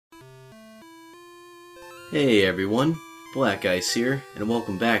Hey everyone, BlackIce here, and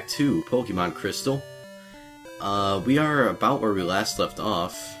welcome back to Pokemon Crystal. We are about where we last left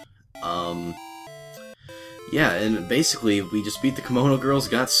off. Yeah, and basically we just beat the Kimono Girls,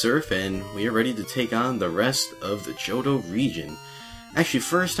 got Surf, and we are ready to take on the rest of the Johto region. Actually,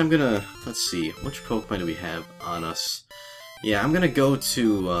 first I'm gonna, let's see, which Pokemon do we have on us? Yeah, I'm gonna go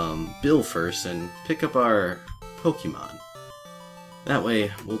to Bill first and pick up our Pokemon. That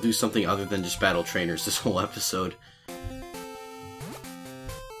way, we'll do something other than just battle trainers this whole episode.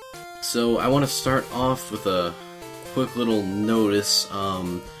 So, I want to start off with a quick little notice.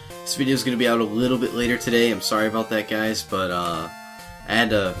 This video is going to be out a little bit later today. I'm sorry about that, guys, but I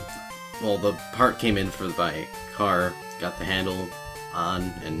had to... Well, the part came in for my car, got the handle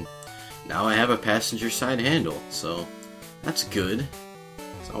on, and now I have a passenger side handle, so that's good.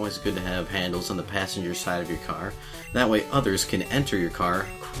 It's always good to have handles on the passenger side of your car. That way others can enter your car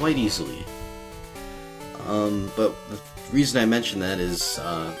quite easily. But the reason I mention that is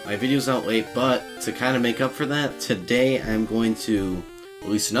my video's out late, but to kind of make up for that, today I'm going to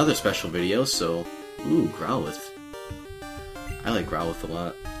release another special video, so... Ooh, Growlithe. I like Growlithe a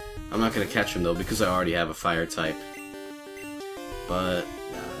lot. I'm not going to catch him though, because I already have a fire type. But,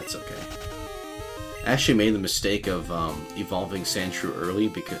 nah, that's okay. I actually made the mistake of evolving Sandshrew early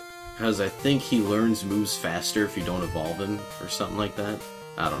because I think he learns moves faster if you don't evolve him or something like that.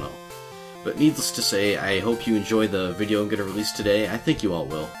 I don't know. But needless to say, I hope you enjoy the video I'm going to release today. I think you all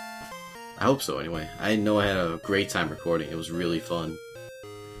will. I hope so anyway. I know I had a great time recording. It was really fun.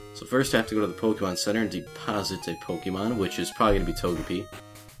 So first I have to go to the Pokemon Center and deposit a Pokemon, which is probably going to be Togepi.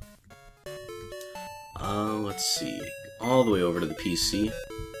 Let's see. All the way over to the PC.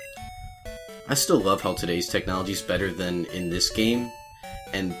 I still love how today's technology is better than in this game,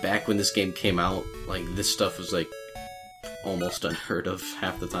 and back when this game came out, like, this stuff was, like, almost unheard of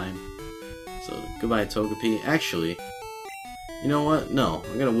half the time. So, goodbye Togepi. Actually, you know what? No,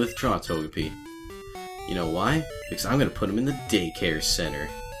 I'm gonna withdraw Togepi. You know why? Because I'm gonna put him in the daycare center.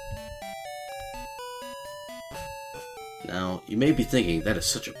 Now, you may be thinking, that is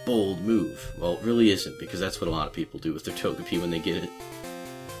such a bold move. Well, it really isn't, because that's what a lot of people do with their Togepi when they get it.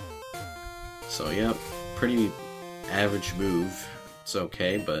 So, yeah, pretty average move. It's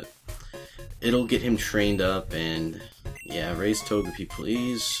okay, but it'll get him trained up, and yeah, raise Togepi,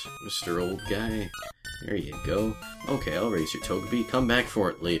 please, Mr. Old Guy. There you go. Okay, I'll raise your Togepi. Come back for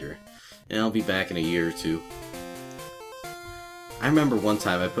it later, and I'll be back in a year or two. I remember one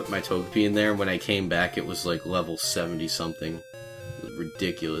time I put my Togepi in there, and when I came back, it was like level 70-something. It was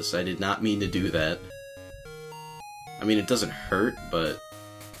ridiculous. I did not mean to do that. I mean, it doesn't hurt, but...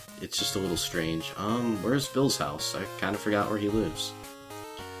 it's just a little strange. Where's Bill's house? I kind of forgot where he lives.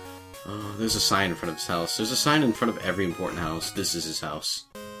 Oh, there's a sign in front of his house. There's a sign in front of every important house. This is his house.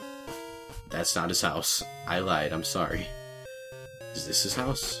 That's not his house. I lied, I'm sorry. Is this his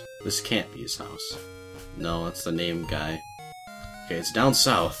house? This can't be his house. No, that's the name guy. Okay, it's down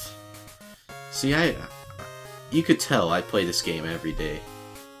south. See, you could tell I play this game every day.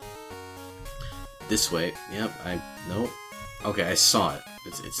 This way. Yep, nope. Okay, I saw it.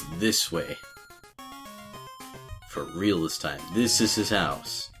 It's this way. For real this time. This is his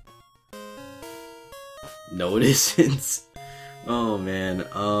house. No, it isn't. Oh, man.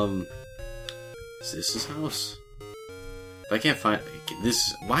 Is this his house? If I can't find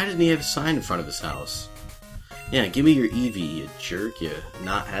this, why didn't he have a sign in front of his house? Yeah, give me your Eevee, you jerk. You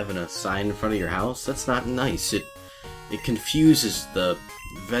not having a sign in front of your house? That's not nice. It confuses the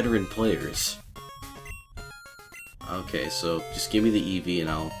veteran players. Okay, so just give me the Eevee and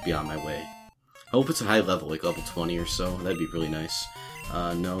I'll be on my way. I hope it's a high level, like level 20 or so. That'd be really nice.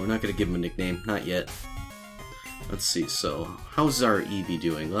 No, we're not gonna give him a nickname. Not yet. Let's see, so how's our Eevee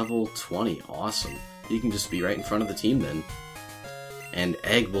doing? Level 20. Awesome. He can just be right in front of the team then. And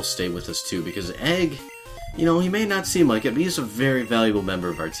Egg will stay with us too, because Egg, you know, he may not seem like it, but he's a very valuable member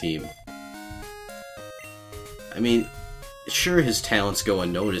of our team. I mean, sure, his talents go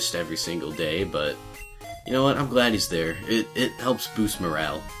unnoticed every single day, but... you know what? I'm glad he's there. It helps boost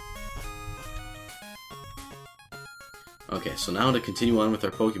morale. Okay, so now to continue on with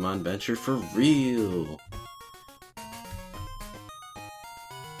our Pokemon adventure for real.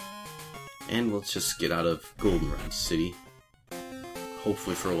 And let's just get out of Goldenrod City.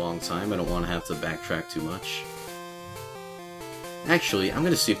 Hopefully for a long time. I don't want to have to backtrack too much. Actually, I'm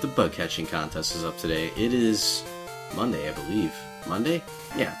going to see if the bug catching contest is up today. It is Monday, I believe. Monday?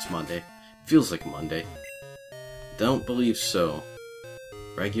 Yeah, it's Monday. Feels like Monday. Don't believe so.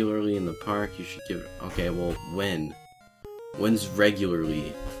 Regularly in the park, you should give it... okay, well, when? When's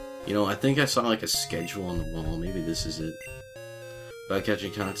regularly? You know, I think I saw like a schedule on the wall. Maybe this is it. Bug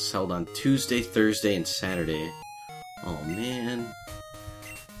catching contests held on Tuesday, Thursday, and Saturday. Oh man.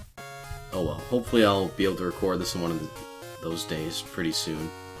 Oh well, hopefully I'll be able to record this on one of those days pretty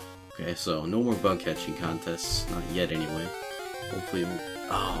soon. Okay, so no more bug catching contests, not yet anyway. Hopefully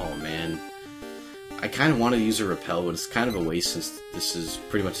oh man. I kind of want to use a repel, but it's kind of a waste since this is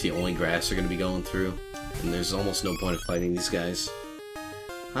pretty much the only grass they're going to be going through. And there's almost no point of fighting these guys.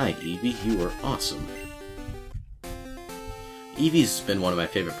 Hi, Eevee, you are awesome. Eevee's been one of my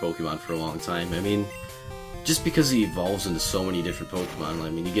favorite Pokemon for a long time. I mean, just because he evolves into so many different Pokemon, I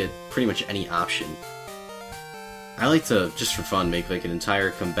mean, you get pretty much any option. I like to, just for fun, make like an entire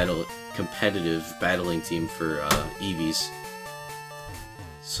competitive battling team for Eevees.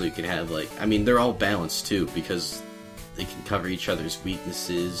 So you can have like, I mean, they're all balanced too, because they can cover each other's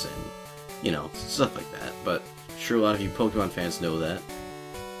weaknesses and, you know, stuff like that. But I'm sure a lot of you Pokemon fans know that.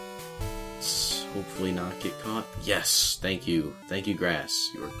 Let's hopefully not get caught. Yes, thank you. Thank you,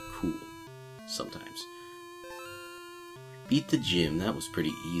 Grass. You're cool. Sometimes. Beat the gym. That was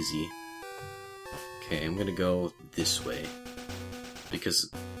pretty easy. Okay, I'm gonna go this way.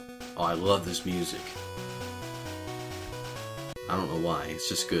 Because, oh, I love this music. I don't know why, it's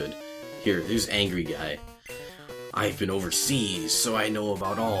just good. Here's Angry Guy. I've been overseas, so I know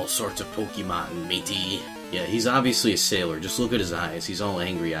about all sorts of Pokemon, matey. Yeah, he's obviously a sailor, just look at his eyes, he's all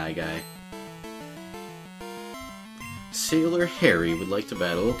angry eye guy. Sailor Harry would like to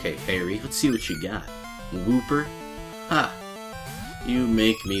battle. Okay, Harry, let's see what you got. Whooper? Ha! You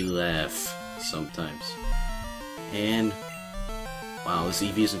make me laugh, sometimes. And, wow, this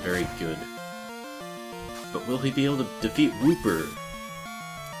Eevee isn't very good. But will he be able to defeat Whooper?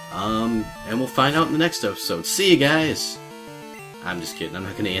 And we'll find out in the next episode. See you guys! I'm just kidding, I'm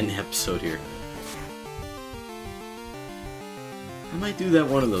not gonna end the episode here. I might do that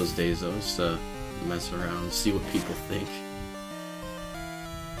one of those days though, just to mess around and see what people think.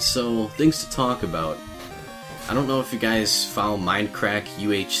 So, things to talk about. I don't know if you guys follow Minecraft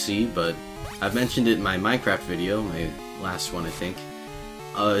UHC, but I've mentioned it in my Minecraft video, my last one I think.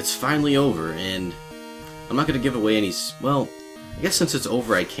 It's finally over, and I'm not going to give away any... Well, I guess since it's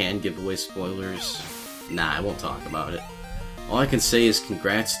over I can give away spoilers. Nah, I won't talk about it. All I can say is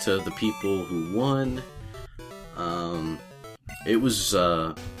congrats to the people who won. It was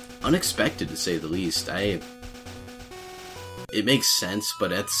unexpected to say the least. It makes sense,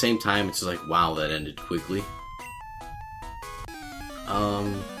 but at the same time it's like, wow, that ended quickly.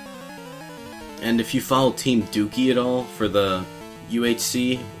 And if you follow Team Dookie at all for the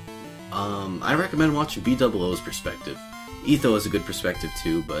UHC, I recommend watching B00's perspective. Etho has a good perspective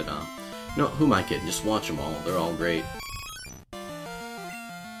too, but no, who am I kidding? Just watch them all. They're all great.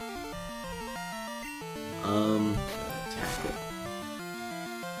 Tackle.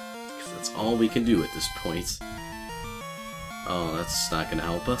 Because that's all we can do at this point. Oh, that's not gonna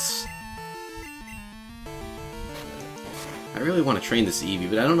help us. I really want to train this Eevee,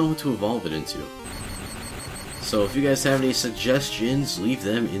 but I don't know what to evolve it into. So if you guys have any suggestions, leave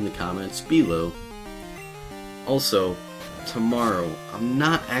them in the comments below. Also, tomorrow, I'm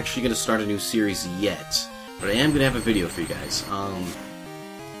not actually going to start a new series yet, but I am going to have a video for you guys.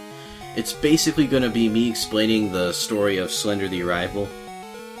 It's basically going to be me explaining the story of Slender the Arrival,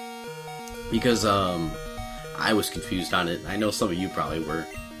 because I was confused on it. I know some of you probably were.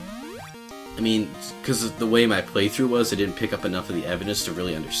 I mean, because of the way my playthrough was, I didn't pick up enough of the evidence to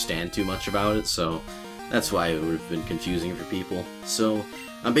really understand too much about it, so that's why it would have been confusing for people. So,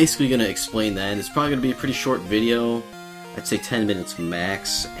 I'm basically going to explain that, and it's probably going to be a pretty short video. I'd say 10 minutes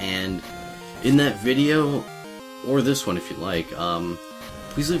max, and in that video, or this one if you like,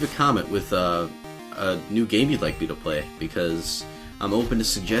 please leave a comment with a new game you'd like me to play, because I'm open to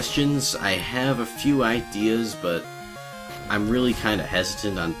suggestions. I have a few ideas, but I'm really kind of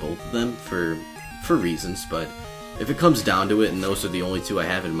hesitant on both of them for reasons, but if it comes down to it and those are the only two I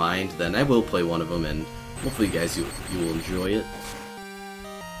have in mind, then I will play one of them, and hopefully you guys you will enjoy it.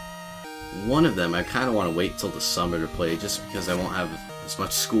 One of them I kind of want to wait till the summer to play, just because I won't have as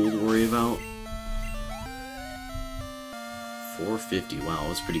much school to worry about. 450, wow,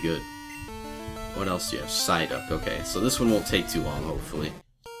 that's pretty good. What else do you have? Psyduck, okay, so this one won't take too long, hopefully.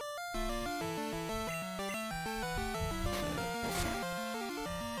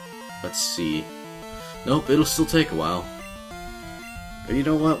 Let's see. Nope, it'll still take a while. But you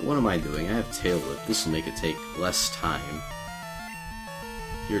know what? What am I doing? I have Tail Whip. This will make it take less time.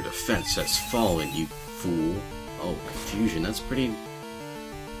 Your defense has fallen, you fool. Oh, Confusion. That's pretty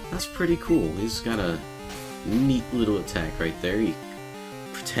cool. He's got a neat little attack right there. He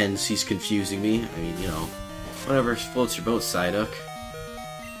pretends he's confusing me. I mean, you know, whatever floats your boat, Psyduck.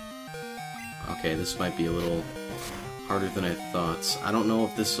 Okay, this might be a little harder than I thought. I don't know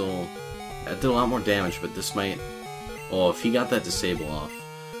if this'll... That did a lot more damage, but this might... Oh, if he got that disable off.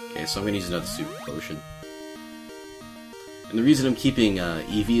 Okay, so I'm gonna use another super potion. And the reason I'm keeping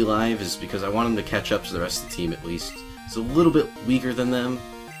Eevee alive is because I want him to catch up to the rest of the team at least. He's a little bit weaker than them,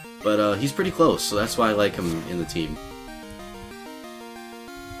 but he's pretty close, so that's why I like him in the team.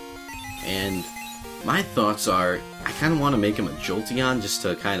 And my thoughts are, I kind of want to make him a Jolteon just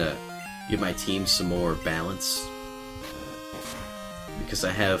to kind of give my team some more balance. Because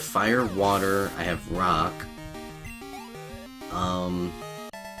I have Fire, Water, I have Rock,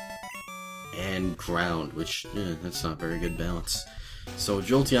 and Ground, which, that's not very good balance. So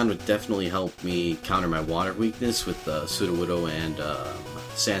Jolteon would definitely help me counter my Water weakness with Sudowoodo and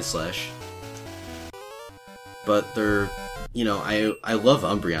Sandslash. But they're, you know, I love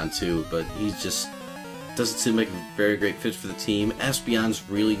Umbreon too, but he just doesn't seem like a very great fit for the team. Espeon's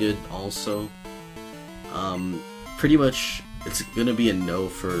really good also. Pretty much it's gonna be a no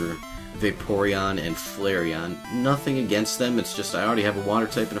for Vaporeon and Flareon. Nothing against them, it's just I already have a Water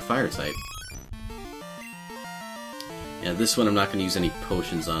type and a Fire type. Yeah, this one I'm not going to use any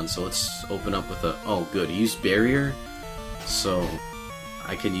potions on, so let's open up with a... Oh, good. He used Barrier, so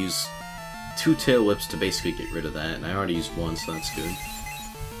I can use 2 Tail Whips to basically get rid of that, and I already used 1, so that's good.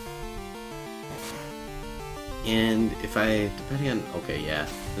 And if I... Depending on... Okay, yeah,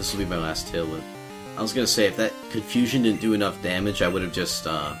 this will be my last Tail Whip. I was going to say, if that Confusion didn't do enough damage, I would have just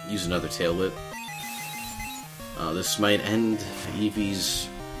used another Tail Whip. This might end Eevee's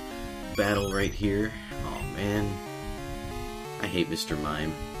battle right here. Oh, man. I hate Mr.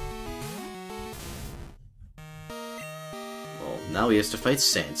 Mime. Well, now he has to fight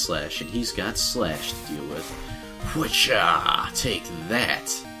Sandslash, and he's got Slash to deal with. Whatcha! Take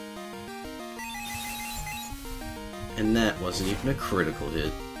that! And that wasn't even a critical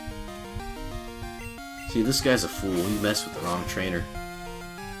hit. See, this guy's a fool. He messed with the wrong trainer.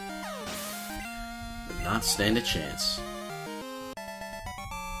 Would not stand a chance.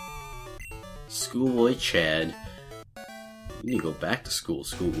 Schoolboy Chad. You need to go back to school,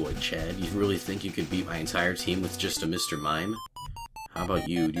 Schoolboy Chad. You really think you could beat my entire team with just a Mr. Mime? How about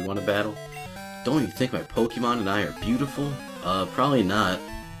you? Do you want to battle? Don't you think my Pokemon and I are beautiful? Probably not.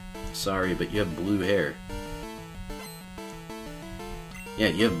 Sorry, but you have blue hair. Yeah,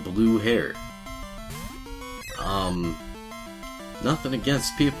 you have blue hair. Nothing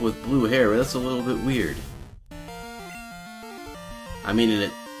against people with blue hair, but that's a little bit weird. I mean,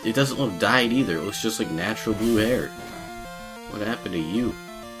 it doesn't look dyed either. It looks just like natural blue hair. What happened to you?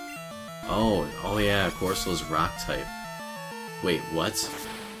 Oh yeah, Corsola's rock type. Wait, what?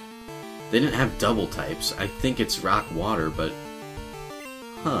 They didn't have double types. I think it's rock water, but...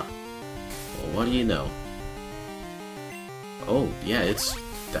 Huh. Well, what do you know? Oh, yeah,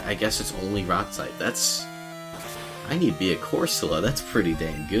 I guess it's only rock type. That's... I need to be a Corsola. That's pretty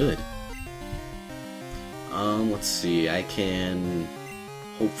dang good. Let's see. I can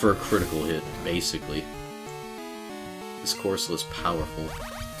hope for a critical hit, basically. This Corsola's powerful.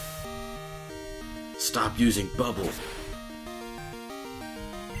 Stop using Bubble!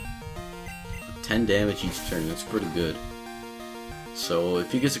 10 damage each turn, that's pretty good. So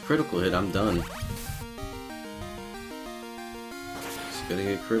if he gets a critical hit, I'm done. Is he gonna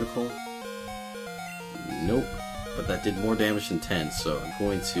get critical? Nope. But that did more damage than 10, so I'm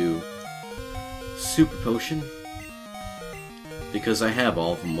going to Super Potion. Because I have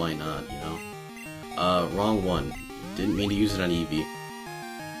all of them, why not, you know? Wrong one. Didn't mean to use it on Eevee.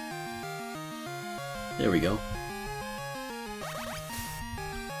 There we go.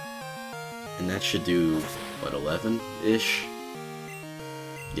 And that should do, what, 11-ish?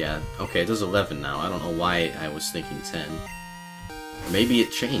 Yeah, okay, it does 11 now. I don't know why I was thinking 10. Or maybe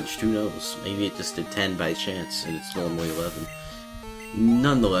it changed, who knows? Maybe it just did 10 by chance, and it's normally 11.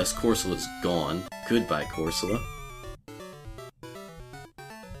 Nonetheless, Corsola's gone. Goodbye, Corsola.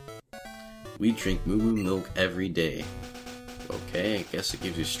 We drink Moo Moo milk every day. Okay, I guess it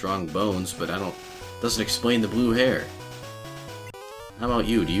gives you strong bones, but doesn't explain the blue hair. How about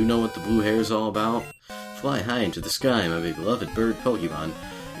you? Do you know what the blue hair is all about? Fly high into the sky, my beloved bird Pokemon.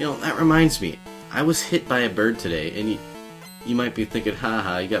 You know, that reminds me. I was hit by a bird today, and you might be thinking,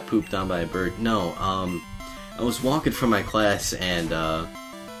 haha, you got pooped on by a bird. No, I was walking from my class, and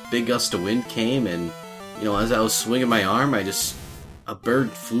big gust of wind came, and, you know, as I was swinging my arm, a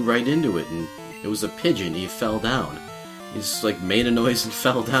bird flew right into it, and it was a pigeon. He fell down. He just, like, made a noise and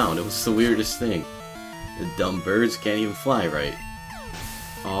fell down. It was the weirdest thing. The dumb birds can't even fly right.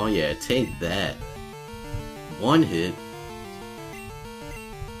 Oh yeah, take that. One hit.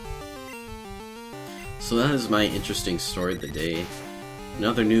 So that is my interesting story of the day. In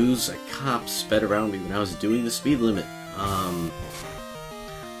other news, a cop sped around me when I was doing the speed limit.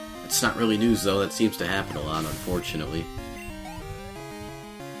 It's not really news though, that seems to happen a lot, unfortunately.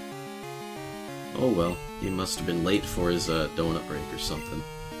 Oh well, he must have been late for his donut break or something.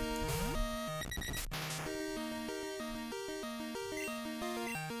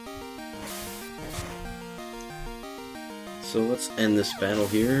 So let's end this battle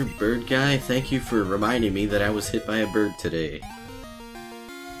here. Bird guy, thank you for reminding me that I was hit by a bird today.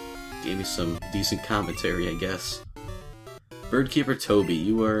 Gave me some decent commentary, I guess. Birdkeeper Toby,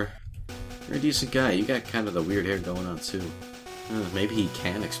 you're a decent guy. You got kind of the weird hair going on too. Maybe he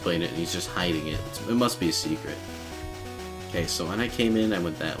can explain it and he's just hiding it. It must be a secret. Okay, so when I came in, I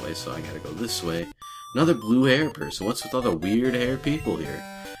went that way, so I gotta go this way. Another blue hair person. What's with all the weird hair people here?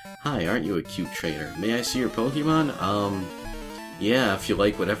 Hi, aren't you a cute trainer? May I see your Pokemon? Yeah, if you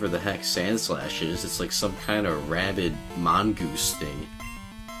like whatever the heck Sandslash is. It's like some kind of rabid mongoose thing.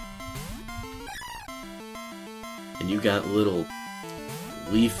 And you got little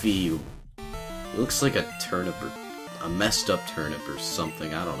leafy... It looks like a turnip or a messed up turnip or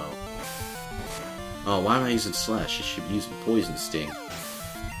something, I don't know. Oh, why am I using Slash? I should be using Poison Sting.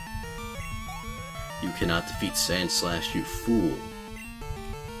 You cannot defeat Sandslash, you fool.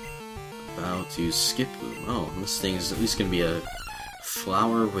 About to use Skip Bloom. Oh, this thing is at least going to be a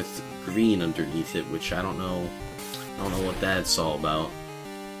flower with green underneath it, which I don't know what that's all about.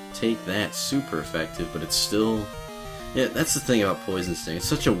 Take that, super effective, but it's still... Yeah, that's the thing about Poison Sting. It's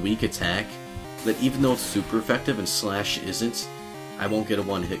such a weak attack that even though it's super effective and Slash isn't, I won't get a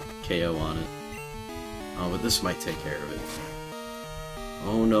one-hit KO on it. Oh, but this might take care of it.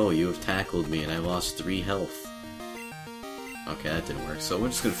 Oh no, you have tackled me and I lost 3 health. Okay, that didn't work. So we're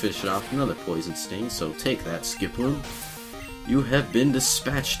just going to finish it off with another Poison Sting, so take that, Skiploom. You have been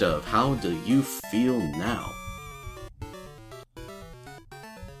dispatched of. How do you feel now?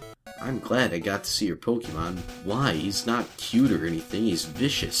 I'm glad I got to see your Pokemon. Why? He's not cute or anything, he's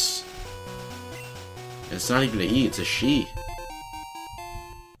vicious. And it's not even a he, it's a she.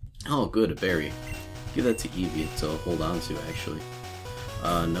 Oh good, a berry. Give that to Eevee to hold on to, actually.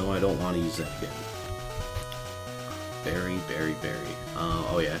 No, I don't want to use that again. Berry.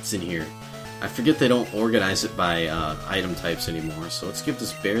 Oh yeah, it's in here. I forget they don't organize it by item types anymore, so let's give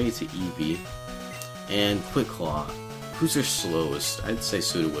this berry to Eevee. And Quick Claw. Who's their slowest? I'd say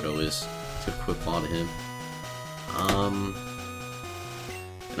Sudowoodo is. Let's give Quick Claw to him.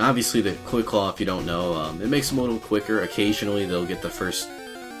 And obviously the Quick Claw, if you don't know, it makes them a little quicker. Occasionally they'll get the first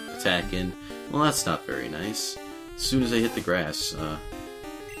attack in. Well, that's not very nice. As soon as they hit the grass,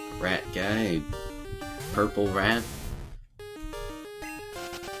 rat guy, purple rat.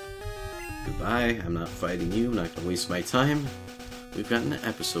 Goodbye, I'm not fighting you, I'm not gonna waste my time. We've got an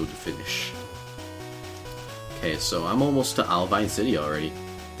episode to finish. Okay, so I'm almost to Olivine City already.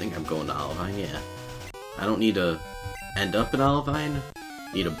 I think I'm going to Olivine, yeah. I don't need to end up in Olivine,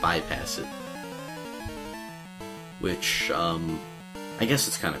 I need to bypass it. Which, I guess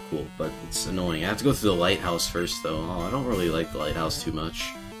it's kind of cool, but it's annoying. I have to go through the lighthouse first, though. Oh, I don't really like the lighthouse too much.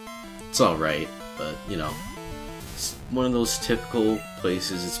 It's alright, but, you know. It's one of those typical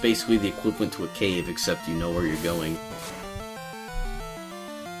places. It's basically the equivalent to a cave, except you know where you're going.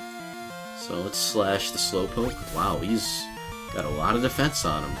 So let's slash the Slowpoke. Wow, he's got a lot of defense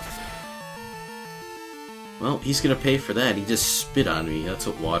on him. Well, he's gonna pay for that. He just spit on me. That's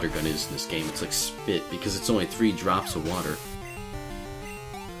what Water Gun is in this game. It's like spit, because it's only 3 drops of water.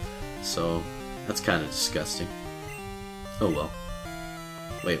 So, that's kind of disgusting. Oh well.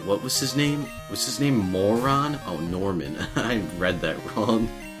 Wait, what was his name? Was his name Moron? Oh, Norman. I read that wrong.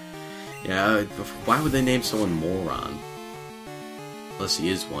 Yeah, why would they name someone Moron? Unless he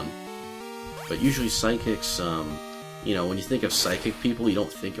is one. But usually psychics, you know, when you think of psychic people, you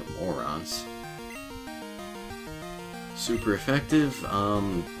don't think of morons. Super effective.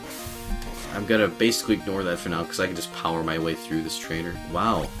 I'm gonna basically ignore that for now, because I can just power my way through this trainer.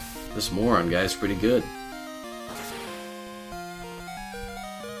 Wow. This Moron guy's pretty good.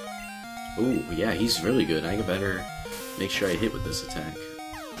 Ooh, yeah, he's really good. I better make sure I hit with this attack.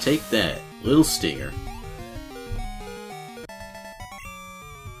 Take that, little stinger.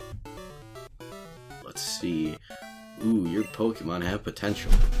 Let's see. Ooh, your Pokemon have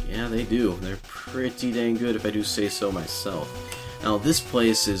potential. Yeah, they do. They're pretty dang good, if I do say so myself. Now, this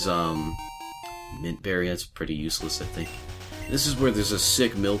place is, Mintberry. That's pretty useless, I think. This is where there's a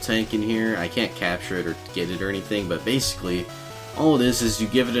sick Miltank in here. I can't capture it or get it or anything, but basically, all it is you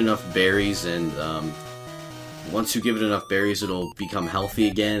give it enough berries, and once you give it enough berries, it'll become healthy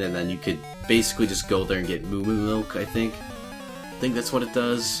again, and then you could basically just go there and get Moo Moo Milk, I think. I think that's what it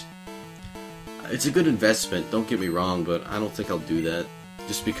does. It's a good investment, don't get me wrong, but I don't think I'll do that.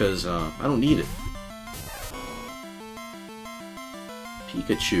 Just because, I don't need it.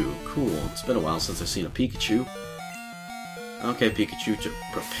 Pikachu. Cool. It's been a while since I've seen a Pikachu. Okay, Pikachu,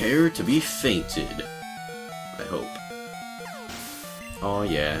 prepare to be fainted. I hope. Oh,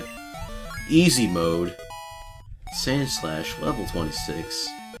 yeah. Easy mode. Sandslash, level 26.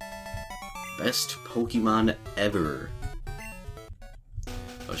 Best Pokemon ever.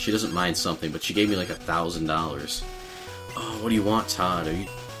 Oh, she doesn't mind something, but she gave me like $1,000. Oh, what do you want, Todd?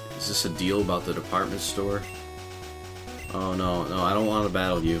 Is this a deal about the department store? Oh, no, I don't want to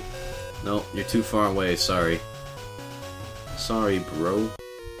battle you. No, you're too far away, sorry. Sorry, bro.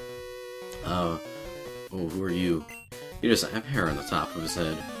 Oh, who are you? He doesn't have hair on the top of his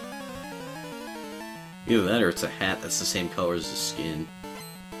head. Either that or it's a hat that's the same color as his skin.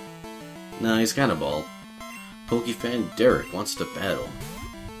 Nah, he's got a bald. Pokefan Derek wants to battle.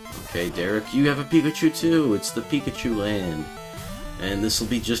 Okay, Derek, you have a Pikachu too. It's the Pikachu land. And this will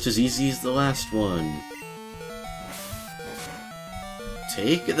be just as easy as the last one.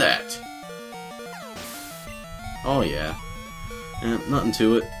 Take that. Oh yeah. Nothing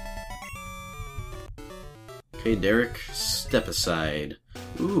to it. Okay, Derek, step aside.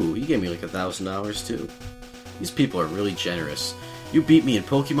 Ooh, he gave me like $1,000 too. These people are really generous. You beat me in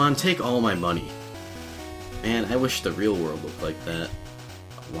Pokemon, take all my money. Man, I wish the real world looked like that.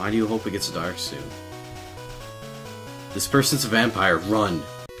 Why do you hope it gets dark soon? This person's a vampire, run!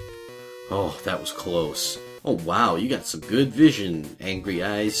 Oh, that was close. Oh wow, you got some good vision, Angry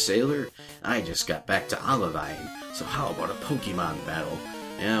Eyes Sailor. I just got back to Olivine, so how about a Pokemon battle?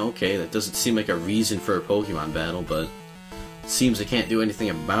 Yeah, okay, that doesn't seem like a reason for a Pokemon battle, but it seems I can't do anything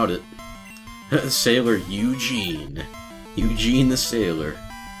about it. Sailor Eugene. Eugene the Sailor.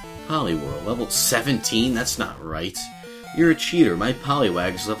 Poliwhirl, level 17? That's not right. You're a cheater. My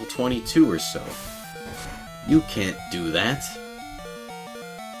Poliwag's level 22 or so. You can't do that.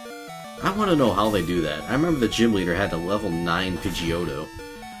 I want to know how they do that. I remember the gym leader had a level 9 Pidgeotto,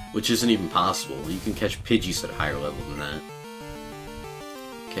 which isn't even possible. You can catch Pidgeys at a higher level than that.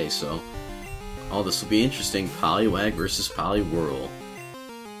 Okay, so... oh, this will be interesting. Poliwag versus Poliwhirl.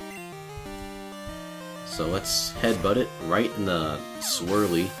 So let's headbutt it right in the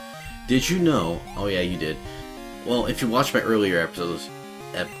swirly. Did you know... oh yeah, you did. Well, if you watch my earlier episodes...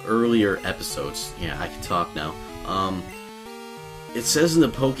 yeah, I can talk now. It says in the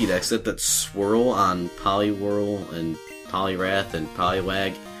Pokédex that swirl on Poliwhirl and Poliwrath and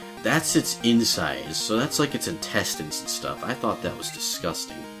Poliwag, that's its insides, so that's like its intestines and stuff. I thought that was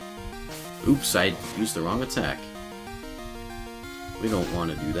disgusting. Oops, I used the wrong attack. We don't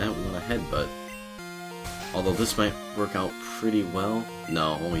want to do that, we want a headbutt. Although this might work out pretty well.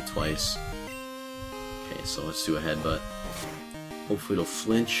 No, only twice. Okay, so let's do a headbutt. Hopefully it'll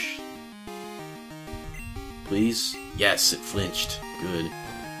flinch. Please? Yes, it flinched. Good.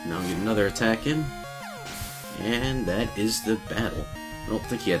 Now get another attack in. And that is the battle. I don't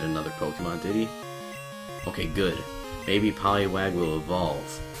think he had another Pokemon, did he? Okay, good. Maybe Poliwag will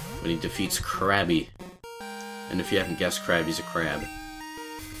evolve when he defeats Krabby. And if you haven't guessed, Krabby's a crab.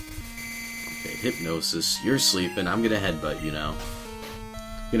 Okay, Hypnosis. You're sleeping. I'm gonna headbutt you now.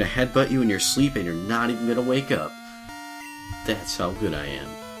 I'm gonna headbutt you in your sleep and you're not even gonna wake up. That's how good I am.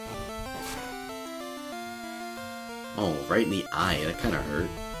 Oh, right in the eye. That kinda hurt.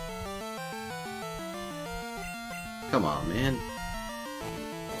 Come on, man.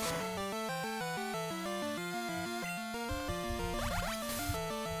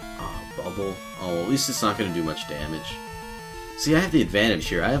 Oh, Bubble. Oh, at least it's not gonna do much damage. See, I have the advantage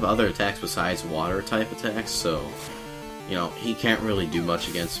here. I have other attacks besides water-type attacks, so... you know, he can't really do much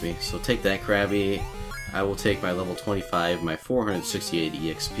against me. So take that, Krabby. I will take my level 25, my 468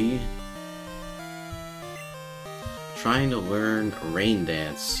 EXP. Trying to learn Rain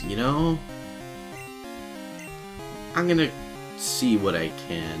Dance, you know? I'm gonna see what I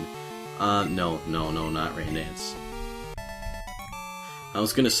can. No, not Rain Dance. I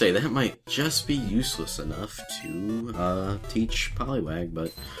was gonna say, that might just be useless enough to, teach Poliwag,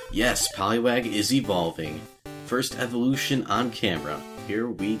 but... yes, Poliwag is evolving. First evolution on camera. Here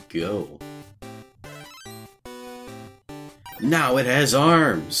we go. Now it has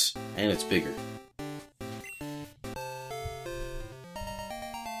arms! And it's bigger.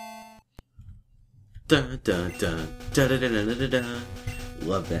 Dun dun dun da da da da da da.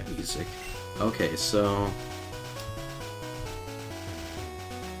 Love that music. Okay, so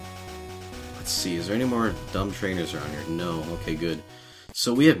let's see, is there any more dumb trainers around here? No, okay, good.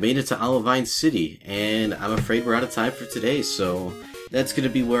 So we have made it to Olivine City, and I'm afraid we're out of time for today, so that's gonna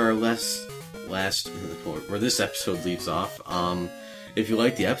be where our where this episode leaves off. If you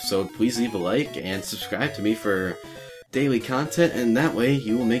liked the episode, please leave a like and subscribe to me for daily content, and that way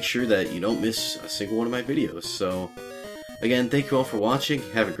you will make sure that you don't miss a single one of my videos. So, again, thank you all for watching.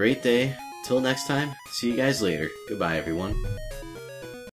 Have a great day. Till next time, see you guys later. Goodbye, everyone.